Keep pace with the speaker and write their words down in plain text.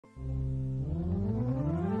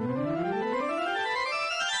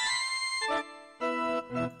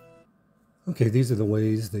Okay, these are the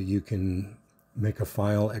ways that you can make a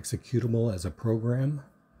file executable as a program.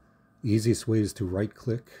 The easiest way is to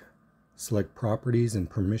right-click, select Properties and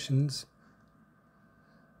Permissions,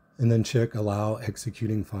 and then check Allow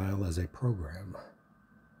Executing File as a Program.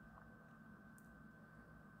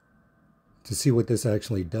 To see what this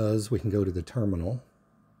actually does, we can go to the terminal,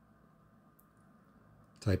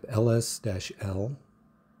 type ls-l,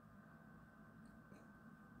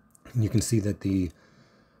 and you can see that the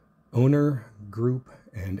owner, group,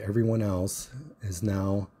 and everyone else is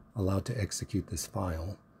now allowed to execute this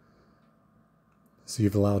file. So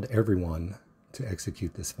you've allowed everyone to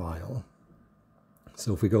execute this file.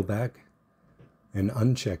 So if we go back and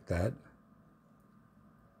uncheck that,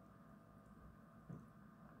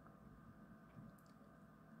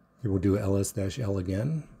 we'll do ls-l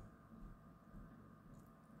again.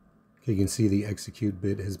 Okay, you can see the execute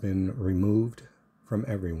bit has been removed from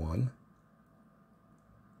everyone.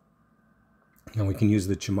 Now we can use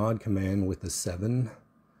the chmod command with the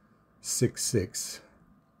 766,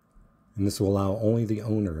 and this will allow only the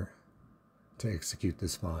owner to execute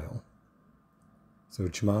this file. So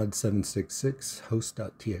chmod 766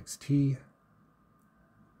 host.txt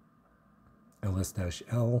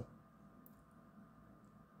ls-l,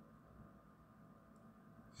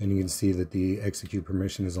 and you can see that the execute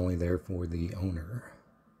permission is only there for the owner.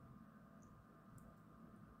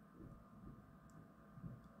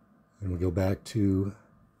 And we go back to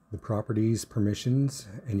the properties, permissions,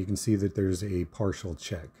 and you can see that there's a partial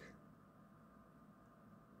check,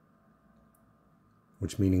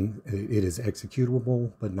 which meaning it is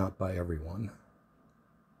executable, but not by everyone.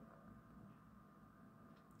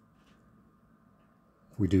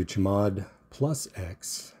 If we do chmod plus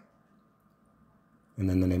x, and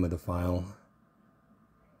then the name of the file,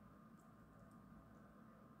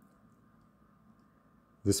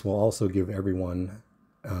 this will also give everyone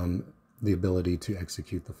the ability to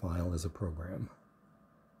execute the file as a program.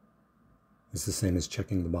 It's the same as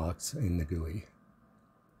checking the box in the GUI.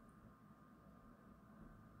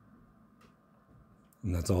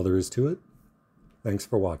 And that's all there is to it. Thanks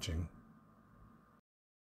for watching.